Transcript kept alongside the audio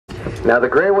Now the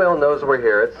gray whale knows we're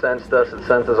here. It sensed us. It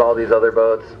senses all these other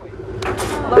boats.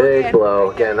 Big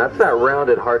blow. Again, that's that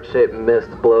rounded heart-shaped mist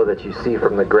blow that you see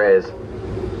from the grays.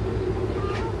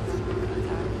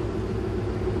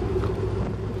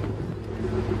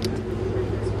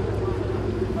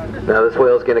 Now this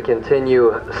whale is going to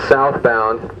continue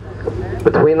southbound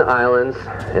between the islands,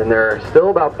 and they're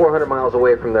still about 400 miles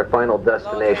away from their final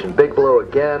destination. Big blow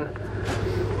again.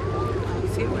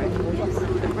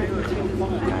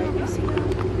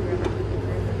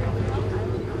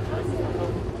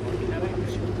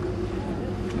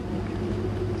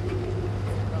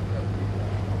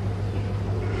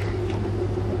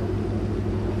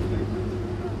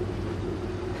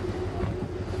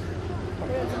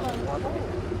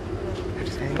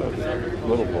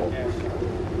 Little bowl.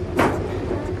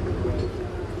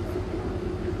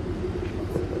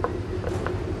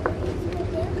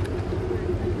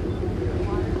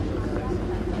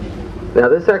 Now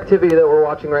this activity that we're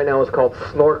watching right now is called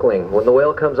snorkeling. When the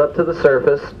whale comes up to the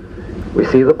surface, we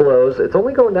see the blows. It's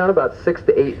only going down about 6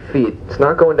 to 8 feet. It's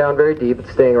not going down very deep.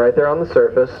 It's staying right there on the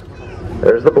surface.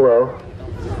 There's the blow.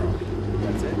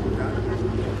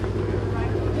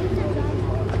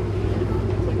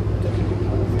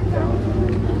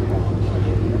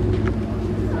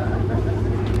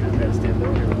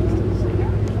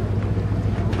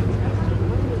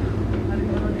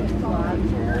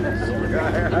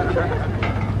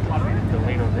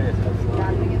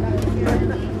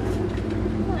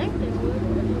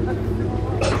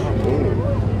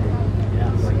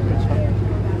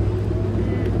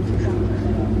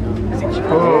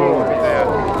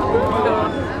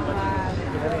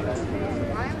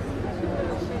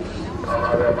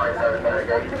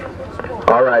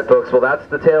 Alright folks, well that's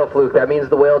the tail fluke. That means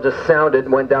the whale just sounded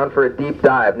and went down for a deep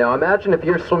dive. Now imagine if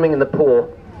you're swimming in the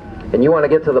pool and you want to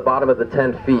get to the bottom of the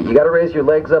 10 feet. You got to raise your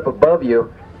legs up above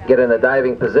you, get in a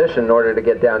diving position in order to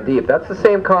get down deep. That's the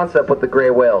same concept with the gray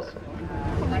whales.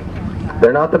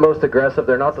 They're not the most aggressive,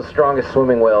 they're not the strongest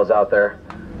swimming whales out there.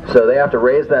 So they have to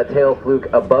raise that tail fluke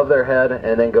above their head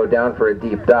and then go down for a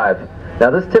deep dive. Now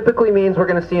this typically means we're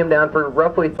going to see them down for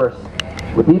roughly,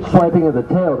 with each swiping of the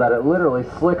tail, that it literally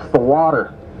slicks the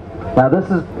water. Now this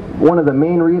is one of the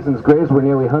main reasons grays were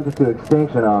nearly hunted to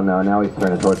extinction. Oh no, now he's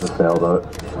turning towards the sailboat.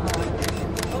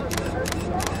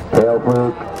 Tail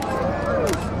fluke.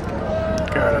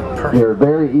 They're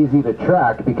very easy to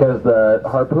track because the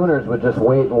harpooners would just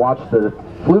wait and watch the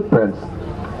fluke prints.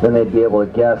 Then they'd be able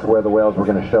to guess where the whales were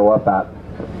going to show up at.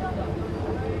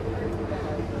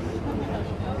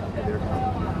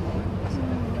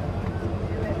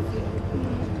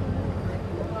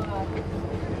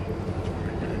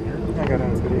 I got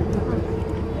on video.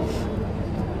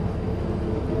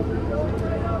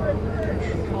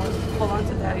 Hold on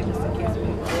to Daddy just in case we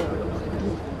go.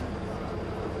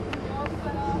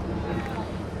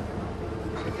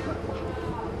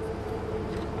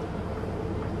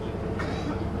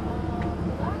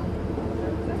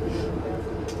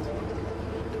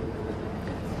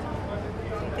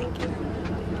 Thank you.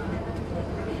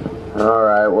 All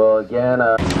right. Well, again.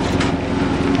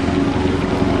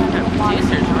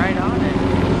 Juicer's right on it.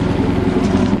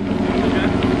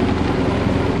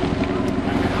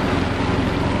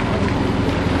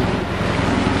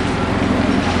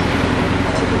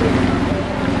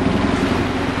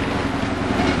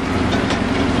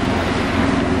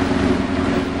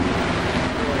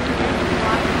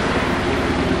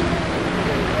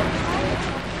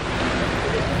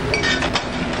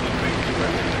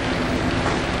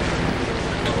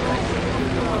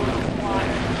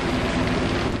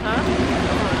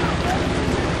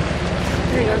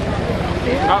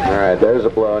 Alright, there's a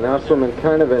blow. Now swimming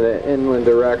kind of in an inland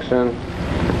direction.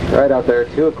 Right out there,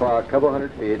 2 o'clock, couple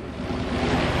hundred feet.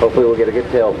 Hopefully we'll get a good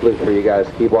tail fluke for you guys.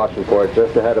 Keep watching for it.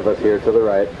 Just ahead of us here to the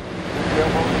right.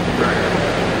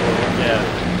 Yeah.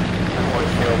 One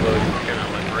sailboat is gonna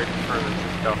like right in front of us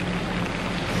and stuff.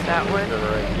 That one? To the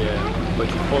right, yeah. But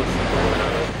you're close to the one.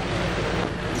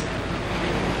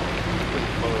 Pretty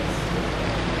close.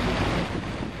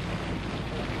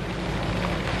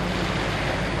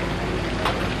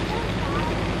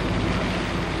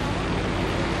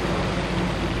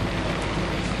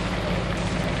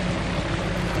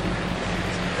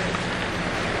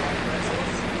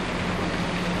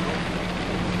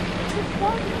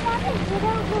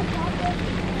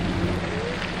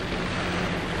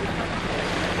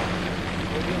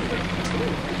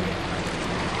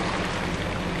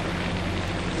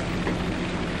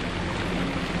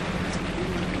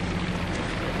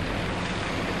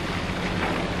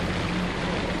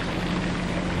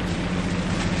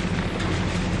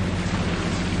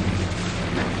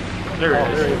 There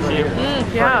it is. See him?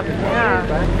 Yeah,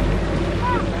 yeah.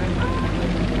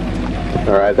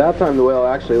 Alright, that time the whale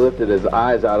actually lifted his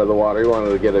eyes out of the water. He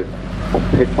wanted to get a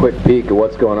quick peek at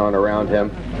what's going on around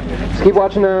him. Just keep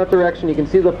watching that direction. You can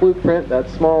see the fluke print, that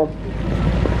small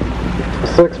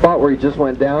slick spot where he just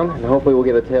went down, and hopefully we'll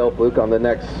get a tail fluke on the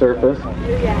next surface.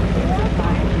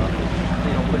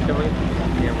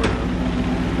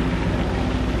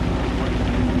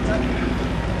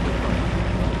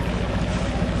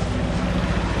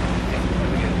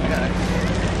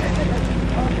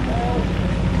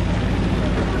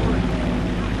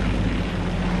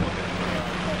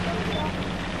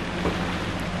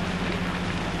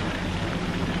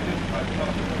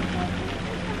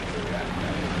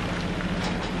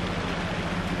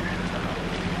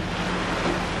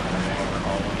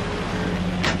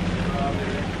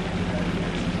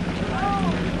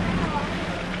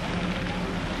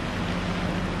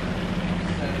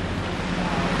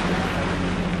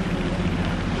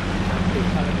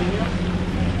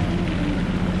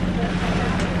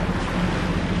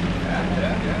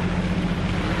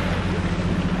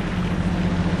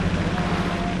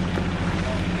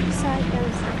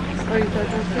 Oh, you thought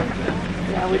that's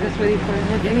it? Yeah, we're just waiting for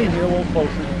it. Get in here a little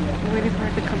closer. We're waiting for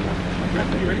it to come up.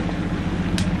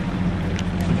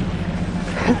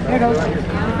 There it goes. Right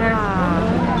there.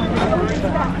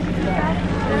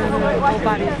 Whole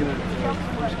body.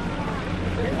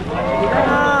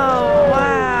 Oh,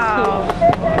 wow.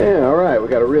 Yeah, alright, we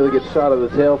got a really good shot of the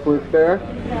tail fluke there.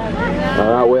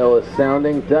 That whale is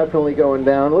sounding, definitely going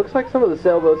down. Looks like some of the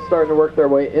sailboats starting to work their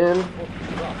way in.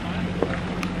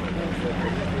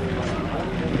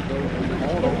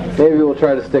 Maybe we'll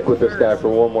try to stick with this guy for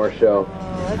one more show.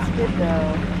 Oh, that's good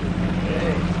though.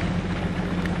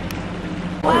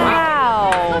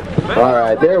 Wow!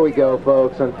 Alright, there we go,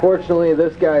 folks. Unfortunately,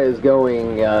 this guy is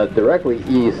going directly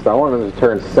east. I want him to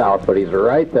turn south, but he's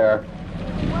right there.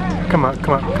 Come on,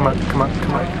 come on, come on, come on,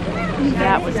 come on.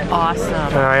 That was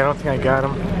awesome. I don't think I got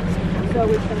him.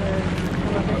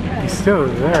 He's still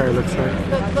there, it looks like.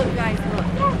 Look, guys, look.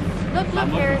 Look,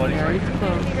 Harris. Be ready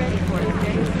for it.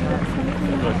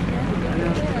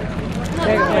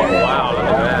 Wow, look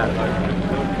at that.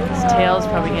 His tail's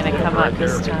probably going to come up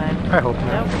this time. I hope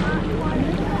not.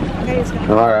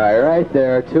 Alright, right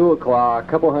there, 2 o'clock,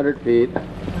 couple hundred feet.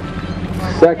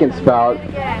 Second spout.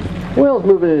 Whale's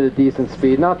moving at a decent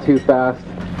speed, not too fast,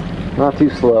 not too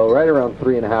slow, right around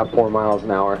 3.5, 4 miles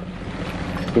an hour.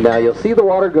 Now you'll see the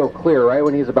water go clear right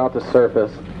when he's about to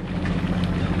surface.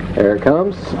 There it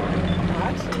comes.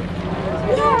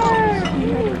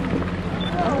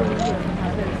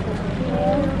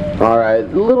 Alright, a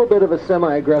little bit of a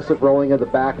semi-aggressive rolling of the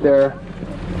back there.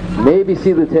 Maybe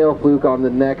see the tail fluke on the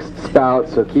next spout,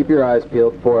 so keep your eyes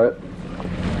peeled for it.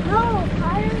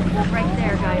 Right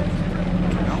there, guys.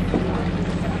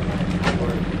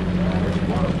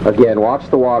 Again, watch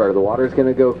the water. The water's going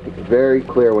to go very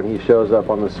clear when he shows up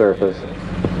on the surface.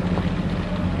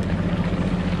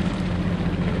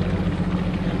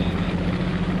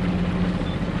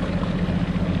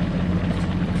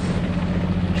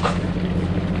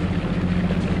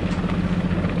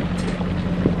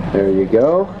 There you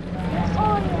go.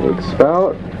 Big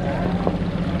spout.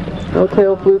 No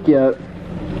tail fluke yet.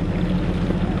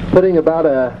 Putting about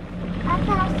a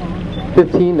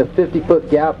 15 to 50 foot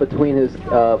gap between his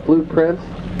fluke prints.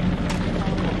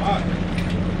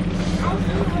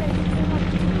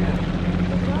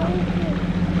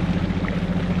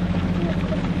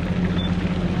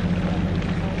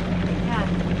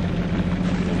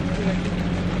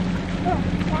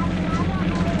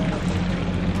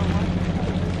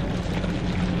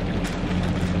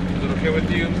 Is it okay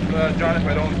with you, John, if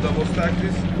I don't double stack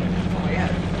this?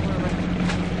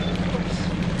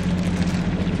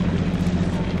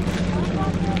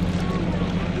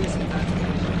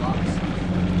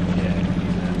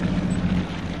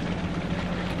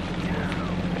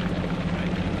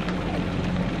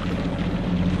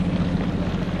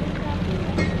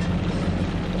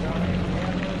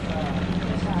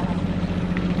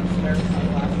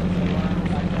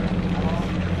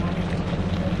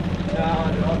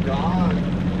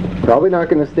 Probably not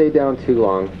going to stay down too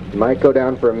long. Might go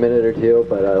down for a minute or two,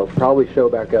 but I'll probably show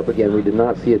back up again. We did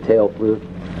not see a tail fluke,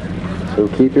 so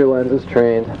keep your lenses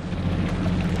trained.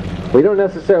 We don't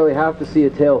necessarily have to see a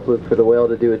tail fluke for the whale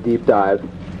to do a deep dive.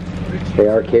 They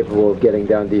are capable of getting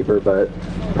down deeper, but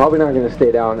probably not going to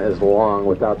stay down as long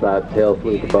without that tail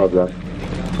fluke above them.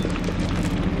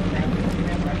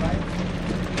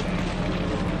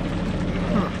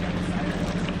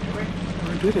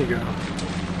 Where did he go?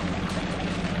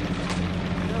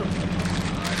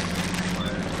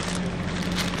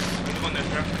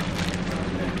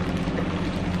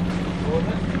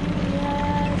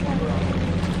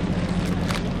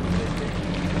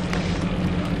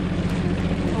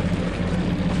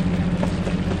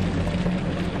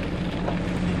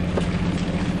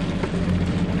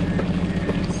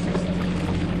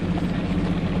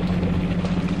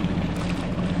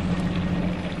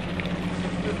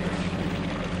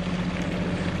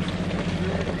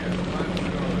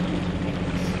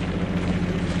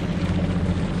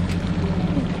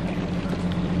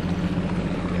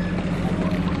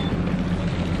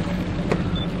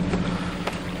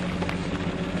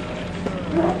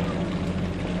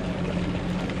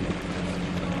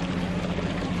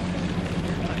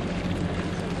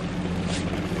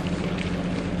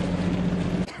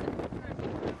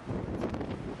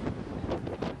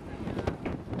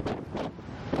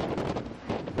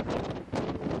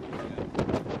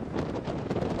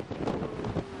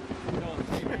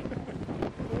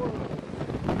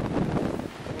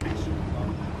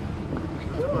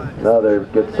 Another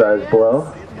good sized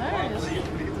blow.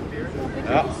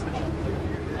 Yeah.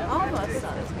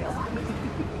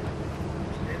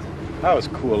 That was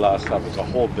cool last time. It was a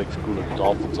whole big school of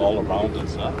dolphins all around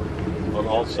us, huh? On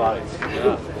all sides.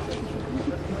 Yeah.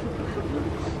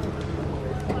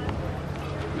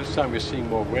 This time you're seeing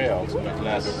more whales, but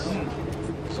less.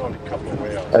 There's only a couple of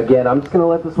whales. Again, I'm just going to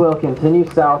let this whale continue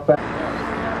southbound.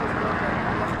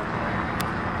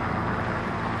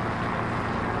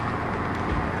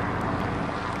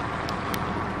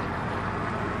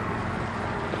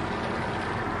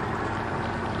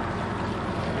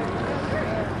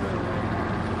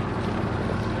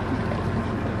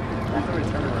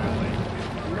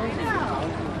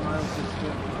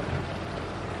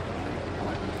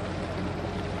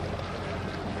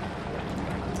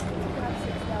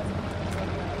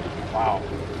 Wow.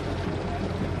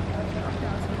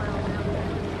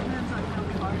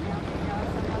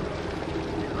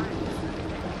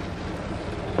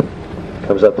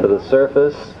 Comes up to the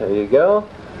surface. There you go.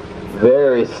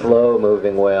 Very slow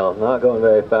moving whale. Not going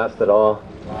very fast at all.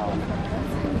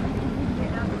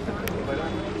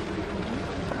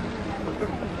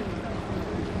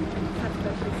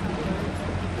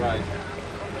 Right.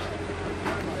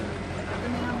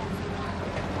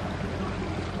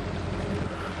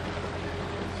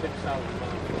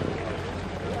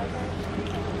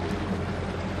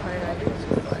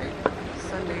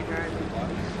 Sunday driving.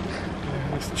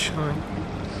 Yeah, it's chilling.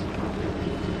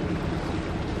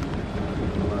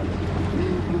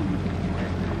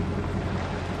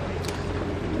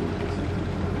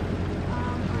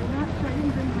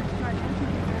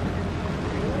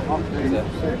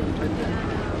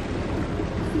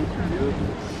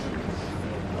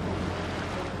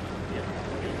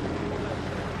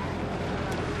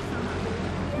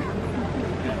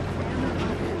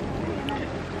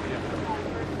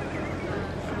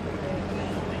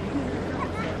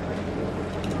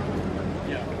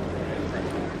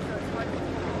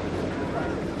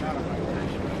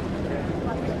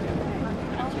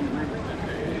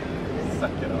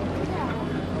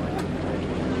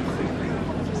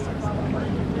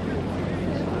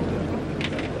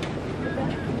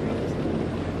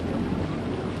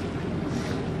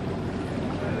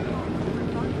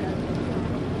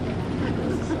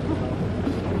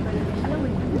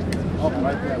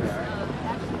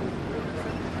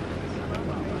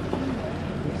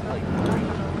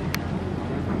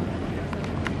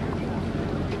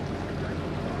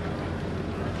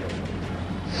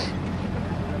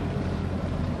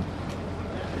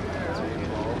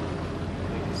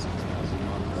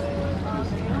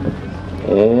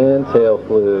 And tail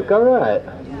fluke. All right.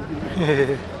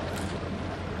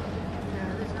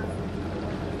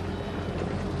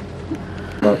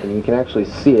 And you can actually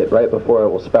see it right before it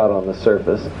will spout on the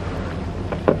surface.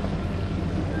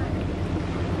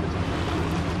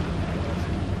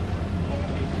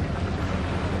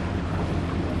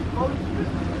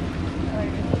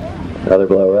 Another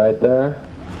blow right there.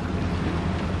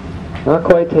 Not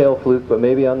quite tail fluke, but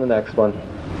maybe on the next one.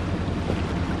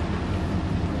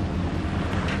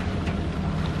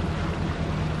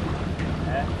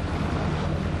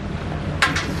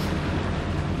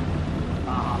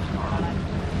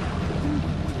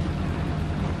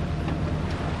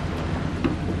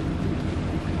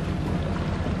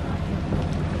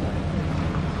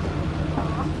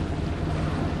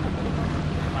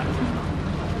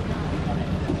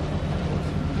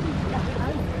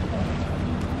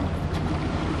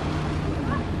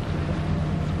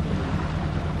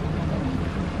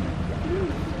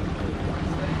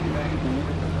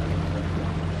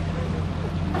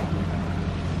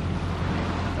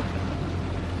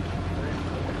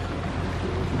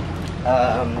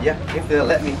 Yeah, if they'll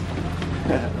let me.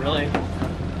 Really?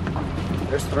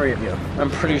 There's 3 of you.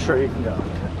 I'm pretty sure you can go.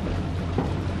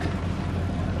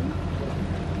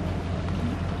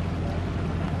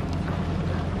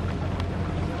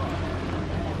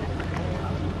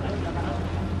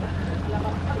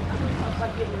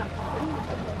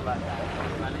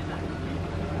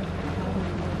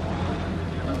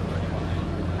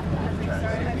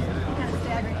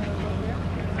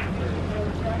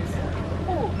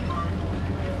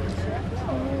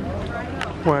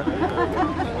 What?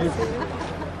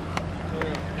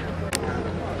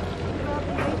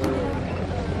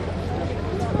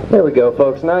 There we go,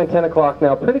 folks. 9, 10 o'clock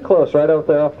now. Pretty close, right out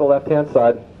there off the left-hand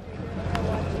side.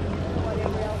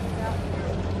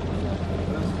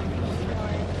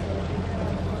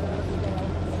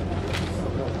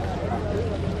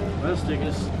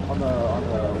 On the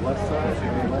left side,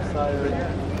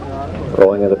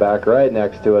 Rolling in the back right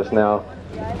next to us now.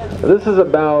 This is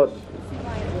about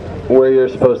where you're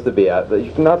supposed to be at. But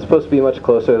you're not supposed to be much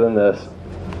closer than this.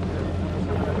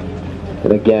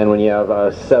 And again, when you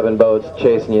have 7 boats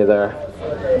chasing you there.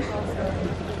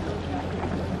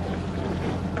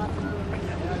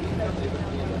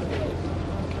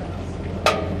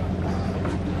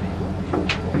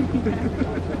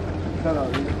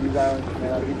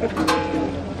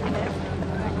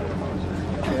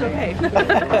 It's okay.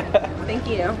 Thank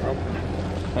you.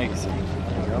 Thanks.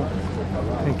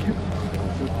 Thank you.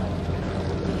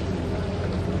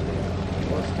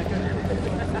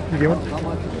 You want?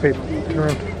 Wait, turn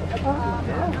around.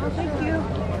 Thank you.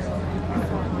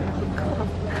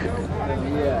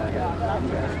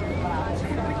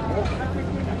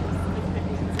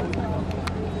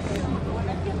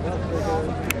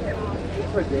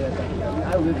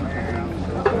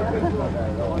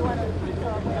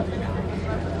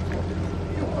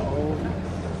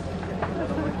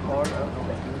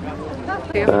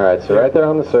 Alright, so right there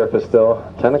on the surface still,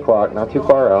 10 o'clock, not too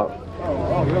far out.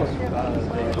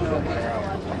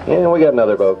 And we got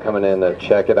another boat coming in to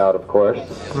check it out, of course.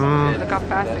 Look how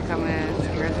fast they come in. It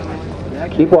scares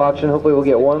me. Keep watching, hopefully we'll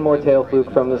get one more tail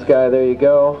fluke from this guy. There you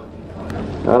go.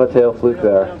 Not a tail fluke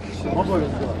there.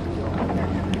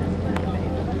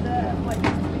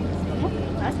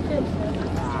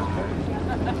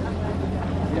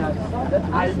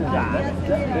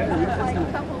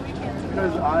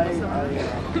 Because I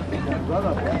run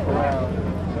up around.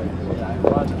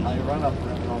 I run up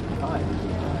around all the time.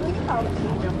 I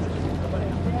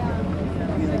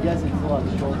mean, I guess it's a lot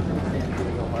shorter than San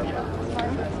Diego Harbor.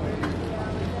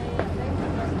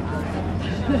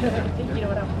 You know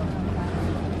what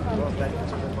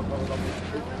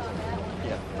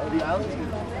yeah. Are the islands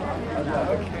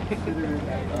considered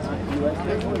U.S.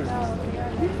 territory?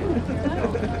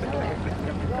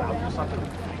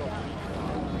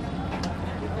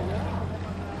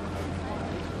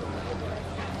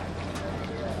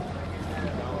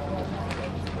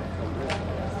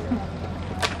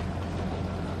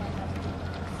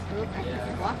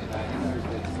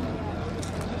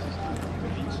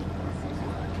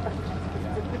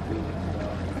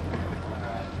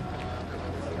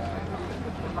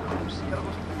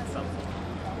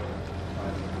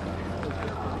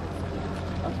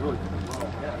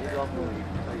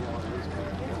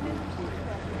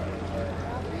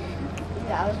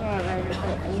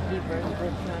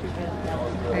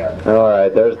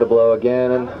 Alright, there's the blow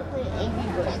again, and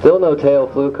still no tail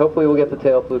fluke. Hopefully we'll get the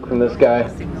tail fluke from this guy.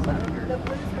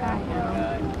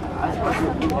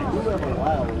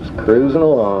 Just cruising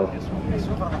along.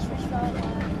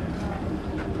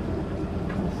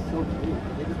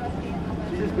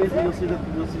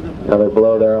 Another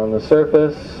blow there on the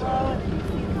surface.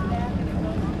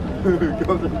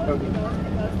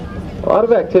 A lot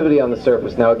of activity on the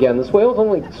surface. Now again, this whale's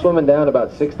only swimming down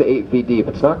about 6 to 8 feet deep.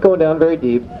 It's not going down very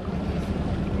deep.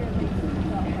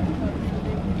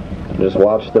 Just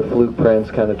watch the fluke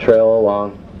prints kind of trail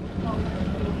along.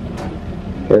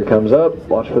 Here it comes up.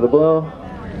 Watch for the blow.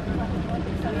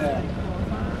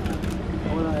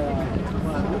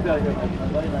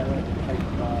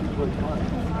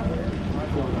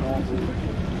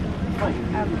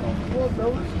 Will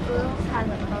those girls have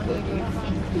a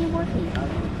safety working?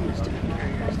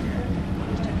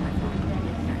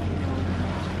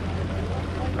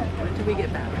 Until we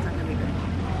get back, it's not going to be good.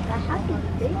 That has to be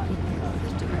big.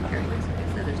 There's different areas.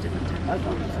 So there's different types.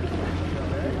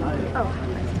 Oh.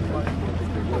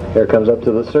 Here it comes up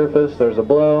to the surface. There's a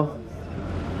blow.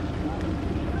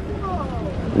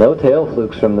 No tail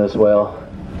flukes from this whale.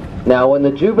 Now, when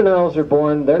the juveniles are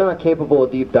born, they're not capable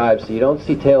of deep dives, so you don't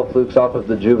see tail flukes off of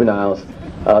the juveniles.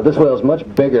 This whale is much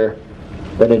bigger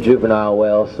than a juvenile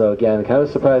whale, so again, kind of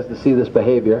surprised to see this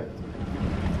behavior.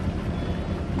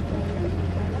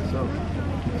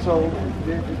 So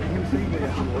did you see they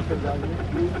have to work it down here?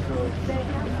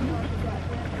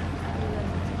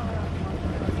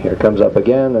 Here it comes up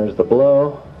again. There's the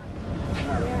blow.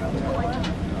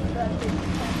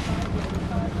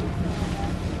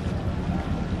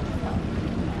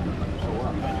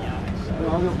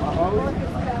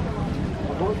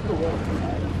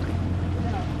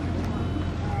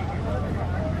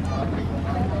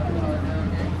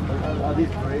 Are these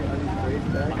great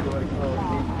back?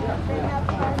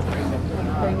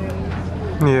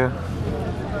 Yeah.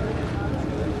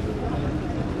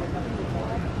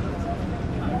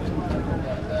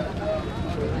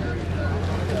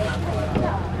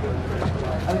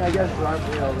 I mean, I guess for our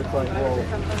whale, it's like, well,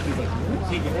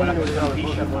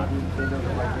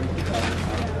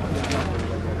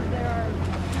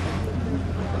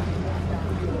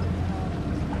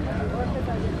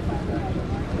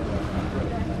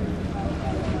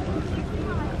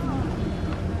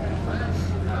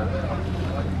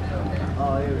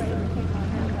 I understand.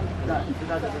 Not just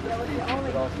as a speech,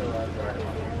 but also as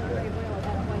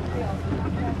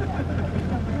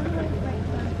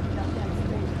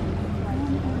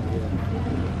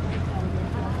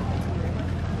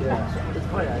yeah, it's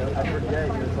funny. I forget.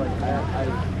 It's like I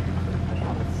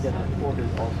get the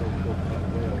quarters also feel kind of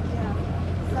whales.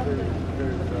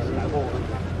 There's a whole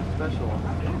special on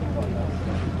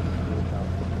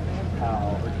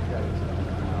how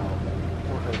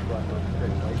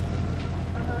Great White.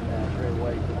 And Great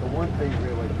White, but the one thing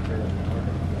Great White is great at.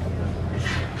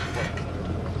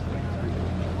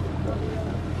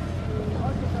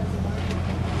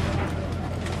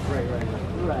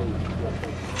 Right.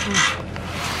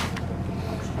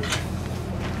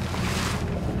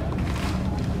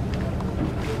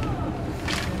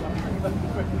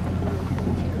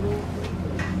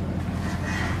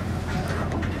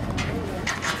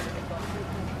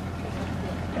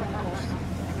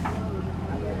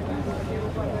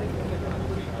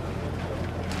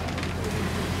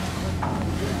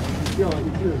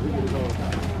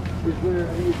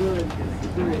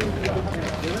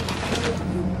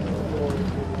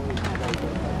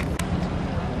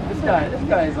 This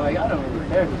guy is like, I don't really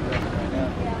care who's doing it right now.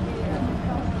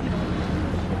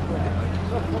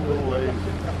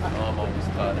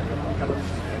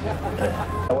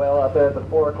 Well, out there at the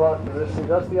 4 o'clock position,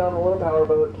 just on the low power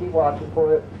boat. Keep watching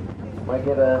for it. Might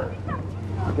get a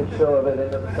good show of it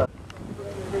into the sun.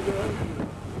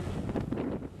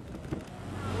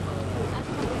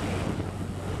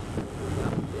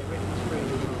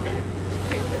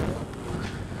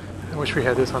 I wish we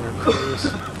had this on our cruise. The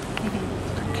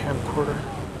camcorder.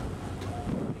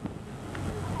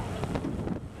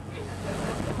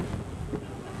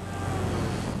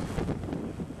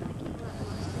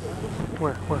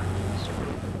 Where?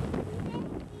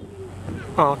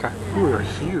 Oh, okay. Ooh, they're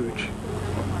huge.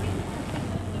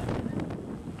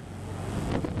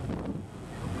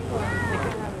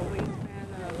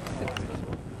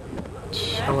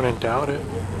 I wouldn't doubt it.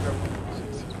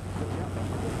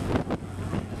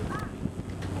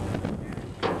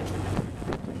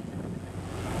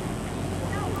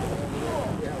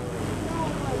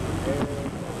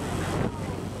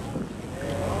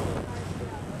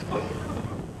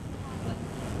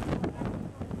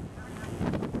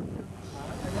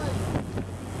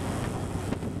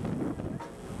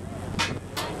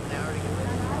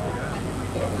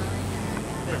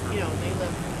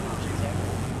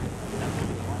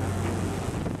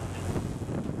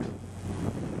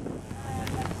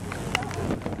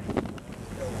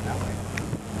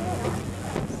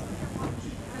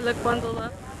 Look bundled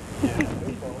up.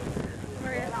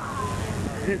 Maria.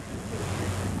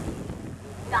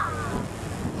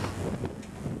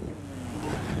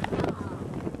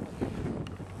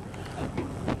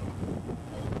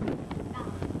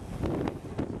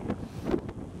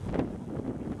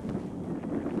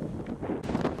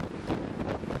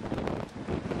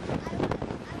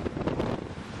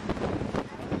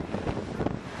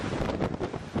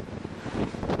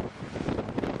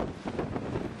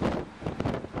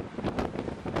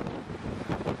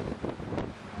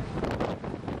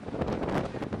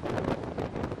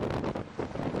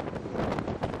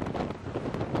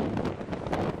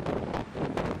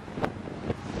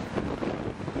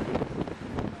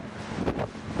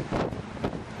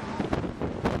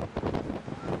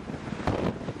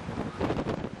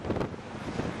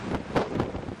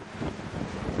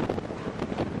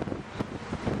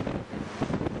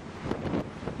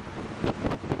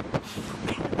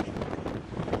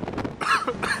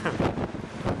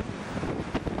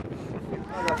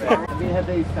 I mean, have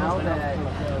they found that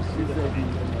since the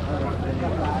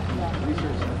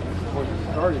research before they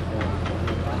started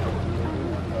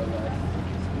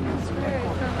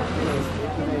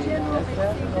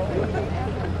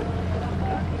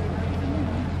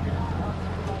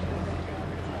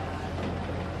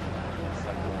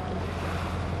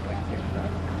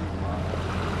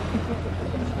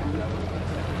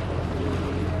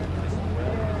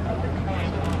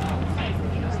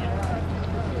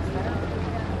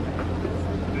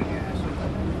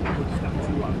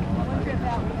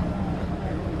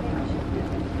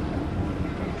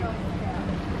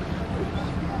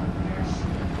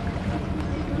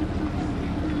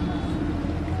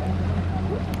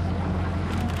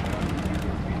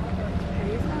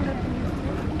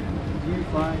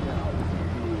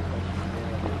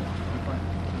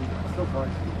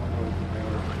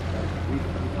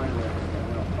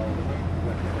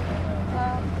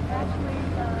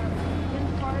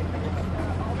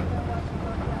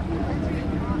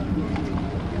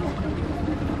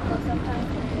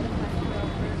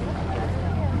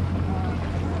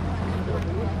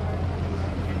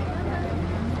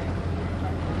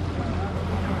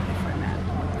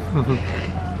You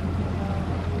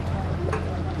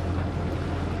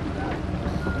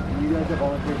guys have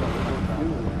volunteers on the boat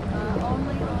too?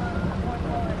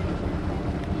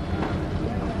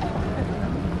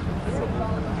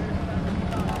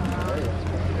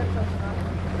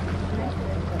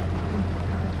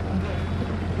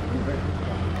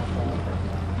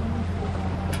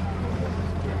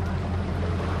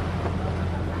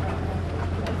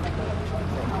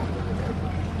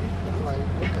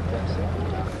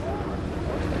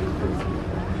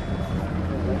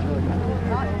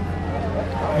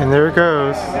 And there it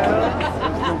goes.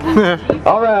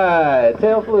 All right,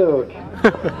 tail fluke.